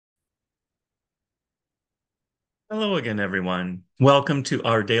Hello again, everyone. Welcome to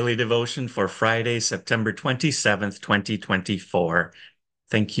our daily devotion for Friday, September 27th, 2024.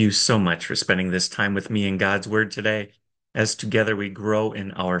 Thank you so much for spending this time with me in God's Word today, as together we grow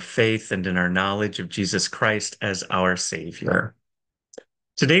in our faith and in our knowledge of Jesus Christ as our Savior.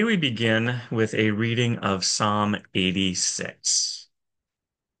 Today we begin with a reading of Psalm 86.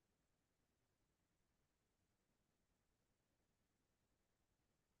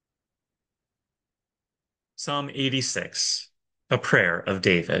 Psalm 86, a prayer of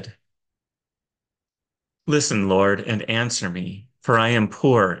David. Listen, Lord, and answer me, for I am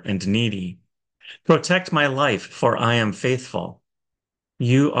poor and needy. Protect my life, for I am faithful.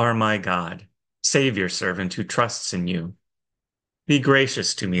 You are my God. Save your servant who trusts in you. Be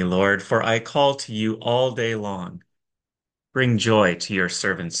gracious to me, Lord, for I call to you all day long. Bring joy to your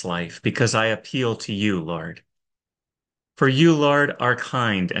servant's life, because I appeal to you, Lord. For you, Lord, are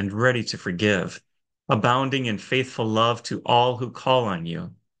kind and ready to forgive, abounding in faithful love to all who call on you.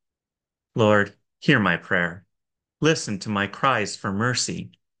 Lord, hear my prayer. Listen to my cries for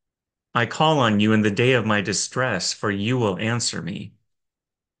mercy. I call on you in the day of my distress, for you will answer me.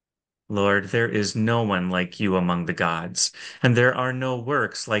 Lord, there is no one like you among the gods, and there are no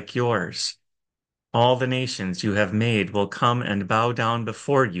works like yours. All the nations you have made will come and bow down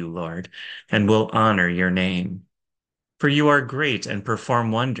before you, Lord, and will honor your name. For you are great and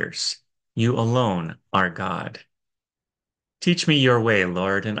perform wonders. You alone are God. Teach me your way,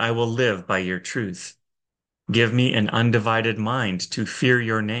 Lord, and I will live by your truth. Give me an undivided mind to fear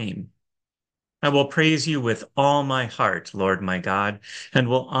your name. I will praise you with all my heart, Lord my God, and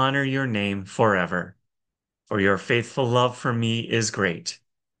will honor your name forever. For your faithful love for me is great,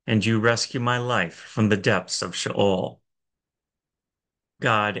 and you rescue my life from the depths of Sheol.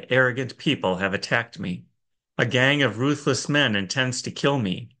 God, arrogant people have attacked me. A gang of ruthless men intends to kill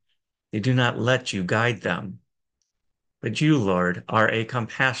me. They do not let you guide them. But you, Lord, are a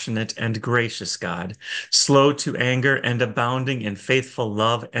compassionate and gracious God, slow to anger and abounding in faithful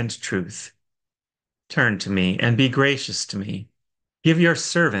love and truth. Turn to me and be gracious to me. Give your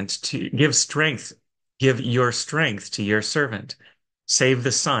strength to your servant. Save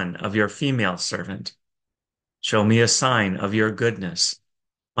the son of your female servant. Show me a sign of your goodness.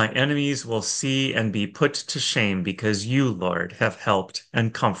 My enemies will see and be put to shame because you, Lord, have helped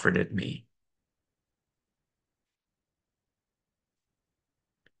and comforted me.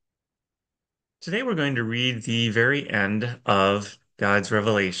 Today we're going to read the very end of God's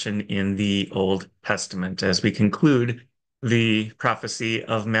revelation in the Old Testament as we conclude the prophecy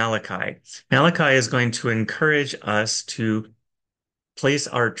of Malachi. Malachi is going to encourage us to place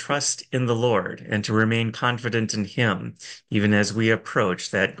our trust in the Lord and to remain confident in Him, even as we approach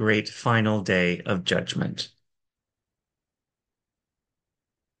that great final day of judgment.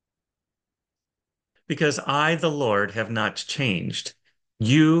 Because I, the Lord, have not changed.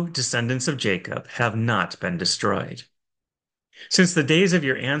 You, descendants of Jacob, have not been destroyed. Since the days of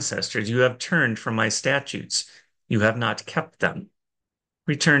your ancestors, you have turned from my statutes. You have not kept them.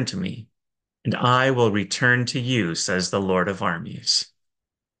 Return to me, and I will return to you, says the Lord of armies.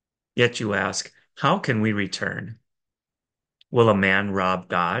 Yet you ask, how can we return? Will a man rob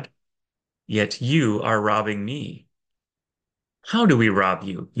God? Yet you are robbing me. How do we rob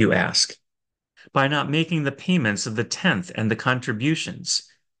you, you ask? By not making the payments of the tenth and the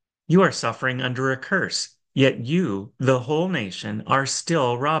contributions. You are suffering under a curse, yet you, the whole nation, are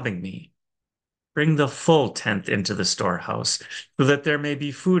still robbing me. Bring the full tenth into the storehouse, so that there may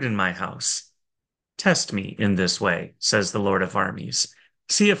be food in my house. Test me in this way, says the Lord of armies.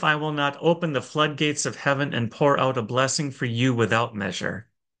 See if I will not open the floodgates of heaven and pour out a blessing for you without measure.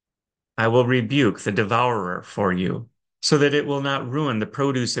 I will rebuke the devourer for you, so that it will not ruin the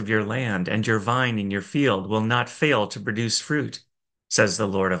produce of your land, and your vine in your field will not fail to produce fruit, says the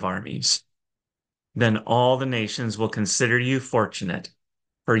Lord of armies. Then all the nations will consider you fortunate,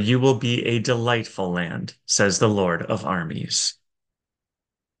 for you will be a delightful land, says the Lord of armies.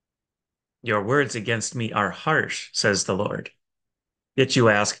 Your words against me are harsh, says the Lord. Yet you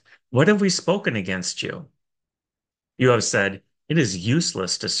ask, what have we spoken against you? You have said, it is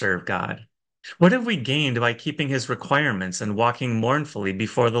useless to serve God. What have we gained by keeping his requirements and walking mournfully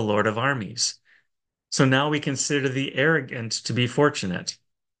before the Lord of armies? So now we consider the arrogant to be fortunate.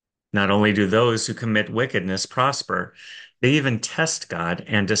 Not only do those who commit wickedness prosper, they even test God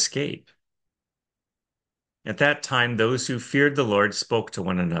and escape. At that time, those who feared the Lord spoke to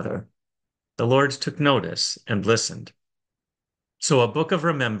one another. The Lord took notice and listened. So a book of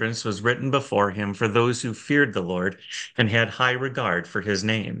remembrance was written before him for those who feared the Lord and had high regard for his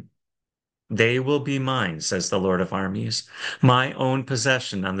name. They will be mine, says the Lord of armies, my own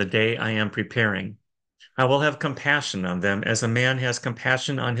possession on the day I am preparing. I will have compassion on them as a man has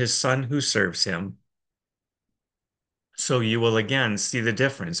compassion on his son who serves him. So you will again see the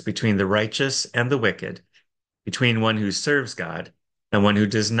difference between the righteous and the wicked, between one who serves God and one who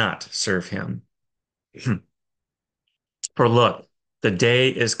does not serve him. For look, the day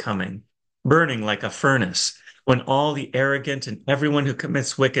is coming, burning like a furnace, when all the arrogant and everyone who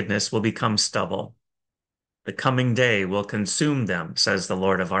commits wickedness will become stubble. The coming day will consume them, says the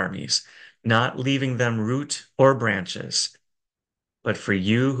Lord of armies, not leaving them root or branches. But for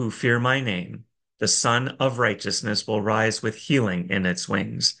you who fear my name, the Sun of Righteousness will rise with healing in its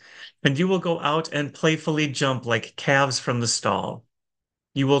wings, and you will go out and playfully jump like calves from the stall.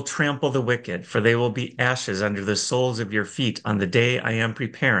 You will trample the wicked, for they will be ashes under the soles of your feet on the day I am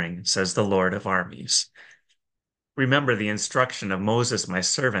preparing, says the Lord of armies. Remember the instruction of Moses, my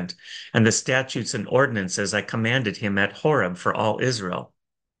servant, and the statutes and ordinances I commanded him at Horeb for all Israel.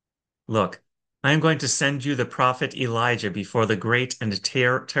 Look, I am going to send you the prophet Elijah before the great and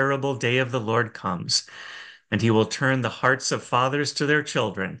terrible day of the Lord comes, and he will turn the hearts of fathers to their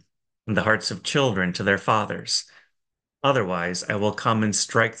children, and the hearts of children to their fathers. Otherwise, I will come and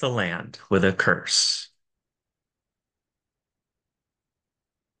strike the land with a curse.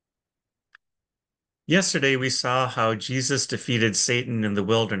 Yesterday, we saw how Jesus defeated Satan in the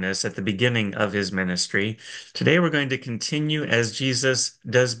wilderness at the beginning of his ministry. Today, we're going to continue as Jesus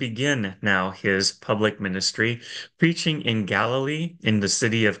does begin now his public ministry, preaching in Galilee, in the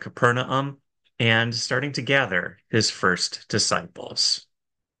city of Capernaum, and starting to gather his first disciples.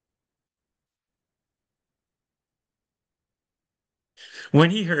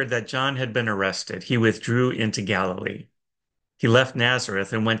 When he heard that John had been arrested, he withdrew into Galilee. He left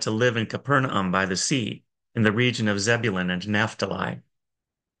Nazareth and went to live in Capernaum by the sea, in the region of Zebulun and Naphtali.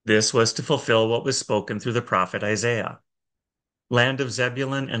 This was to fulfill what was spoken through the prophet Isaiah. Land of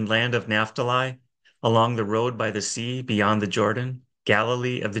Zebulun and land of Naphtali, along the road by the sea beyond the Jordan,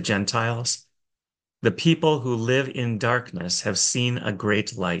 Galilee of the Gentiles. The people who live in darkness have seen a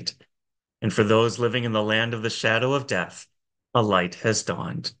great light, and for those living in the land of the shadow of death, a light has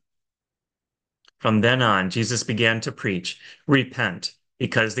dawned. From then on, Jesus began to preach, "Repent,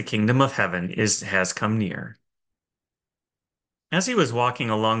 because the kingdom of heaven has come near." As he was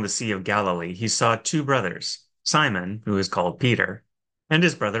walking along the Sea of Galilee, he saw two brothers, Simon, who is called Peter, and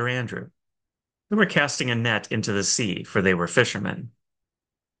his brother Andrew. They were casting a net into the sea, for they were fishermen.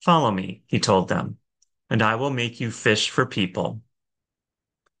 "Follow me," he told them, "and I will make you fish for people."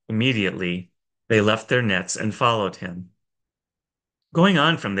 Immediately, they left their nets and followed him. Going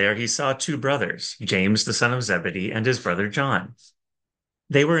on from there, he saw two brothers, James the son of Zebedee and his brother John.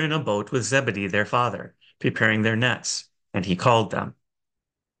 They were in a boat with Zebedee their father, preparing their nets, and he called them.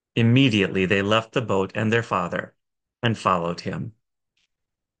 Immediately they left the boat and their father and followed him.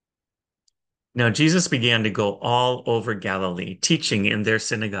 Now Jesus began to go all over Galilee, teaching in their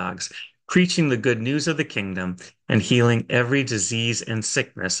synagogues, preaching the good news of the kingdom, and healing every disease and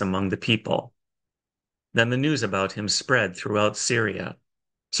sickness among the people. Then the news about him spread throughout Syria.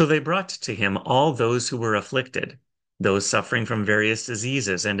 So they brought to him all those who were afflicted, those suffering from various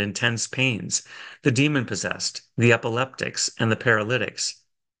diseases and intense pains, the demon-possessed, the epileptics, and the paralytics,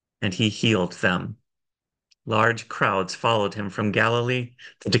 and he healed them. Large crowds followed him from Galilee,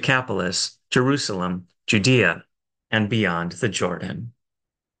 the Decapolis, Jerusalem, Judea, and beyond the Jordan.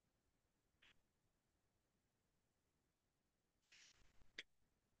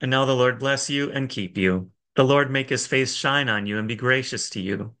 And now the Lord bless you and keep you. The Lord make his face shine on you and be gracious to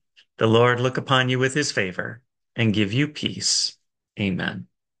you. The Lord look upon you with his favor and give you peace. Amen.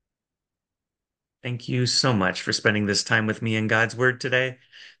 Thank you so much for spending this time with me in God's Word today.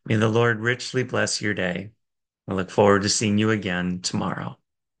 May the Lord richly bless your day. I look forward to seeing you again tomorrow.